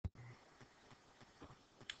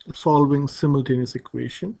solving simultaneous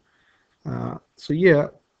equation. So yeah,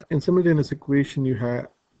 in simultaneous equation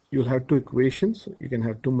you'll have two equations. You can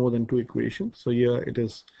have two more than two equations. So here it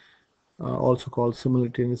is also called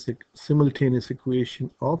simultaneous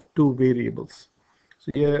equation of two variables.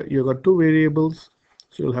 So here you got two variables,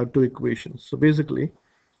 so you'll have two equations. So basically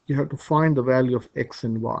you have to find the value of x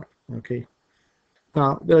and y. Okay.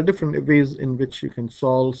 Now there are different ways in which you can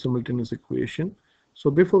solve simultaneous equation. So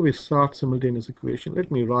before we start simultaneous equation, let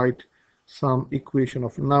me write some equation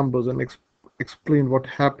of numbers and explain what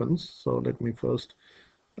happens. So let me first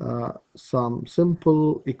some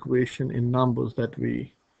simple equation in numbers that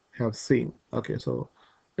we have seen. Okay, so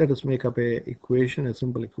let us make up a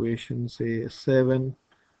simple equation, say 7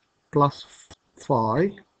 plus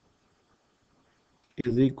 5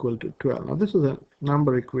 is equal to 12. Now this is a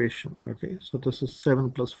number equation. Okay, so this is 7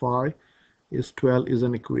 plus 5 is 12 is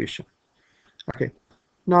an equation. Okay,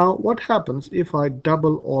 now what happens if I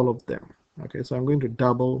double all of them? Okay, so I'm going to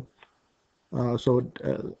double,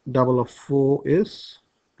 double of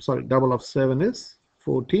 7 is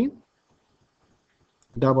 14,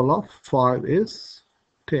 double of 5 is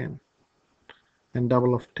 10, and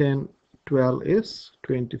double of 12 is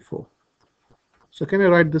 24. So can I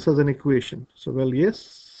write this as an equation? So well,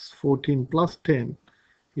 yes, 14 plus 10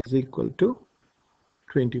 is equal to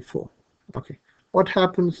 24. Okay, what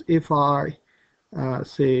happens if I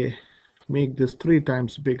say make this 3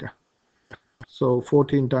 times bigger? So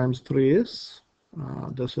 14 times 3 is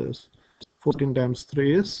this is 14 times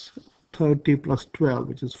 3 is 30 plus 12,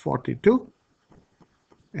 which is 42,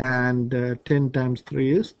 and 10 times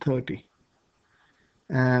 3 is 30.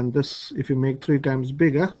 And this, if you make 3 times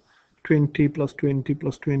bigger, 20 plus 20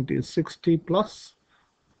 plus 20 is 60 plus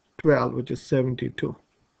 12, which is 72.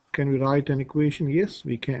 Can we write an equation? Yes,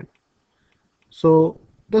 we can. So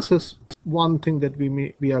this is one thing that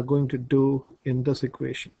we are going to do in this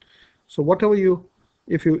equation. So whatever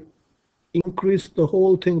if you increase the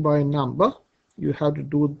whole thing by a number, you have to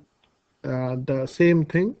do the same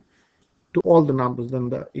thing to all the numbers. Then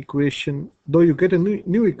the equation, though you get a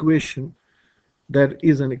new equation, that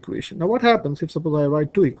is an equation. Now what happens if suppose I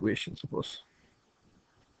write two equations?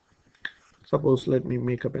 Suppose let me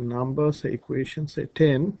make up a number, say equation, say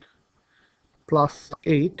 10 plus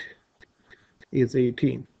 8 is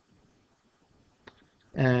 18,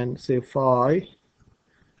 and say 5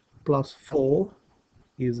 plus 4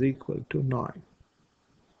 is equal to 9.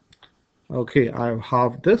 Okay, I have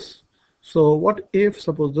halved this. So what if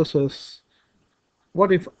suppose this is,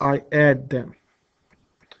 what if I add them?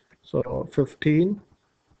 So 15,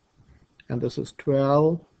 and this is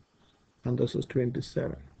 12, and this is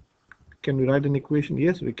 27. Can we write an equation?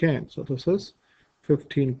 Yes, we can. So this is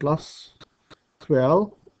 15 plus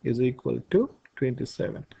 12 is equal to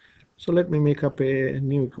 27. So let me make up a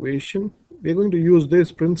new equation. We're going to use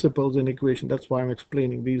these principles in equation. That's why I'm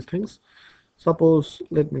explaining these things. Suppose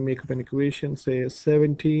let me make up an equation, say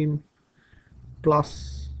 17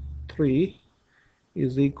 plus 3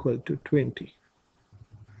 is equal to 20,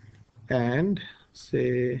 and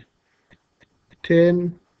say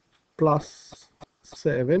 10 plus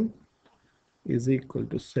 7 is equal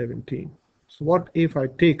to 17. So what if I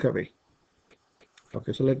take away?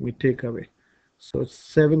 Okay, so let me take away. So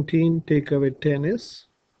 17 take away 10 is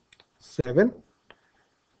 7.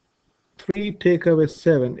 3 take away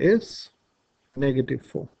 7 is negative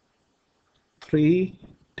 4. 3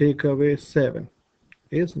 take away 7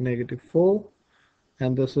 is negative 4.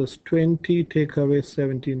 And this is 20 take away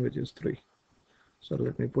 17, which is 3. So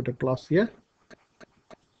let me put a plus here.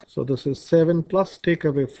 So this is 7 plus take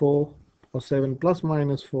away 4, or 7 plus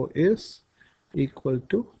minus 4 is equal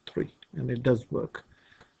to 3. And it does work.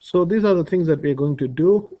 So these are the things that we are going to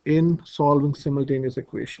do in solving simultaneous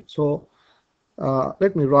equations. So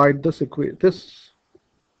let me write this equation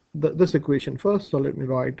first. So let me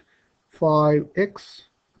write 5x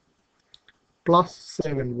plus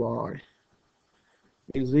 7y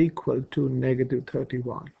is equal to negative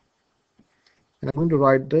 31. And I'm going to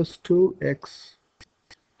write this 2x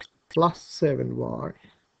plus 7y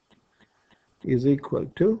is equal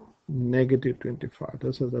to negative 25.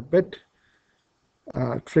 This is a bit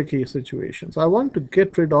tricky situation. So I want to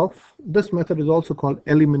get rid of, this method is also called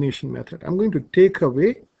elimination method. I'm going to take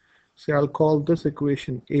away, say I'll call this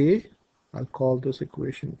equation A. I'll call this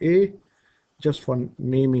equation A just for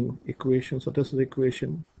naming equation. So this is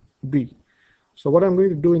equation B. So what I'm going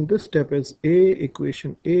to do in this step is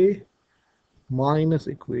equation A minus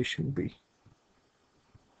equation B.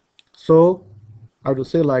 So I have to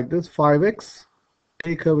say like this, 5x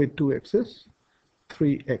take away 2x is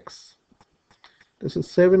 3x. This is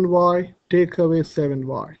 7y, take away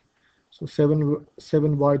 7y. So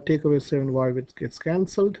 7y, take away 7y, which gets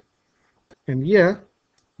cancelled. And yeah,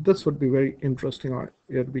 this would be very interesting.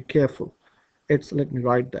 You have to be careful. Let me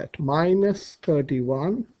write that. Minus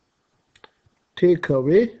 31, take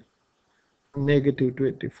away negative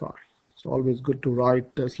 25. It's always good to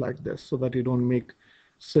write this like this so that you don't make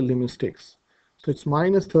silly mistakes. So it's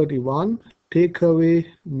minus 31, take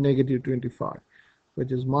away negative 25,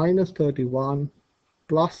 which is minus 31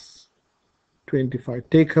 plus 25.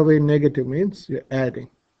 Take away negative means you're adding.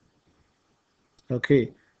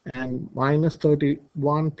 Okay, and minus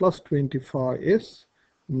 31 plus 25 is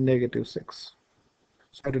negative 6.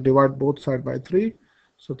 So I have to divide both sides by 3.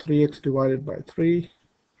 So 3x divided by 3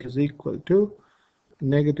 is equal to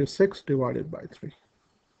negative 6 divided by 3.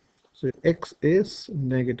 So x is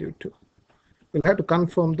negative 2. We'll have to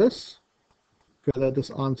confirm this, whether this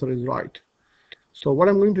answer is right. So what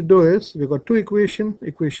I'm going to do is, we've got two equations,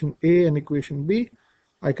 equation A and equation B.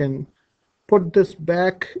 I can put this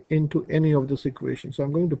back into any of this equation. So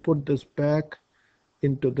I'm going to put this back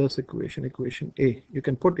into this equation, equation A. You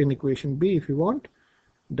can put in equation B if you want,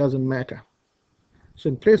 doesn't matter. So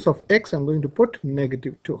in place of x, I'm going to put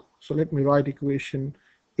negative 2. So let me write equation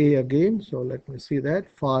A again. So let me see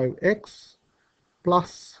that. 5x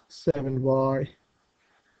plus 7y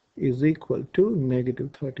is equal to negative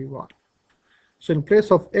 31. So in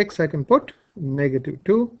place of x, I can put negative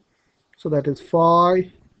 2. So that is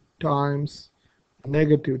 5 times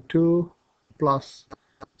negative 2 plus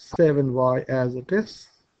 7y as it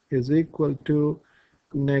is equal to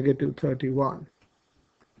negative 31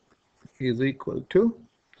 is equal to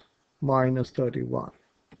minus 31.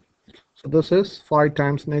 So this is 5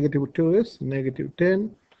 times negative 2 is negative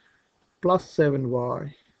 10 plus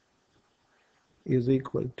 7y is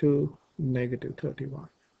equal to negative 31.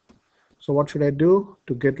 So what should I do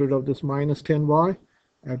to get rid of this minus 10y?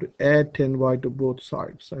 I have to add 10y to both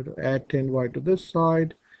sides. So I have to add 10y to this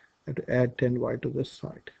side. I have to add 10y to this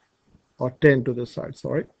side. Or 10 to this side,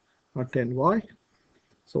 sorry. Not 10y.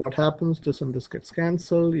 So what happens? This and this gets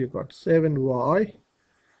cancelled. You've got 7y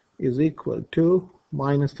is equal to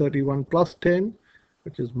minus 31 plus 10,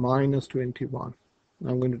 which is minus 21.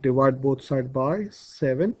 I'm going to divide both sides by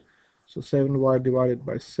 7. So 7y divided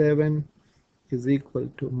by 7 is equal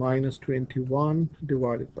to minus 21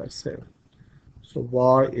 divided by 7. So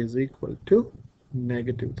y is equal to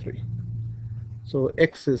negative 3. So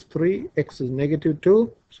x is 3, x is negative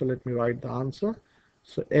 2. So let me write the answer.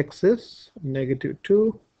 So x is negative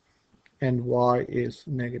 2 and y is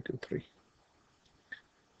negative 3.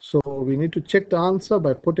 So we need to check the answer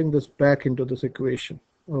by putting this back into this equation.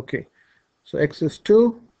 Okay, so x is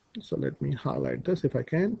 2. So let me highlight this if I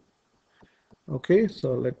can. Okay,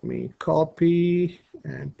 so let me copy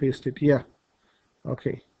and paste it here.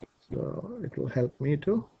 Okay, so it will help me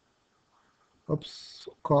to, oops,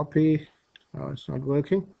 copy. It's not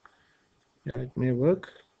working. Yeah, it may work.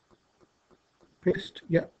 Paste,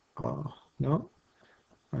 yeah. No,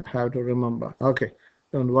 I have to remember. Okay,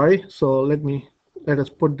 don't worry. So let us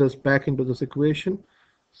put this back into this equation.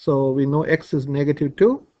 So we know x is negative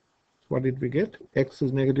 2. What did we get? X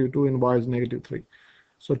is negative 2 and y is negative 3.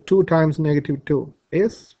 So 2 times negative 2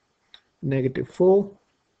 is negative 4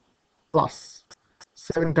 plus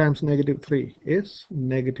 7 times negative 3 is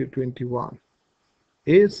negative 21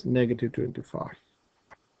 is negative 25.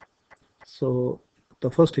 So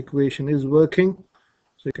the first equation is working.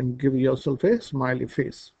 So you can give yourself a smiley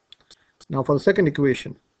face. Now for the second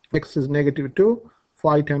equation, x is negative 2.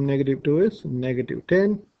 5 times negative 2 is negative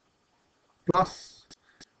 10 plus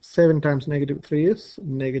 7 times negative 3 is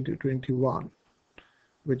negative 21,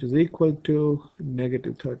 which is equal to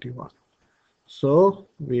negative 31. So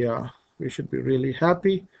we should be really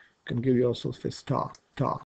happy. You can give yourself a star.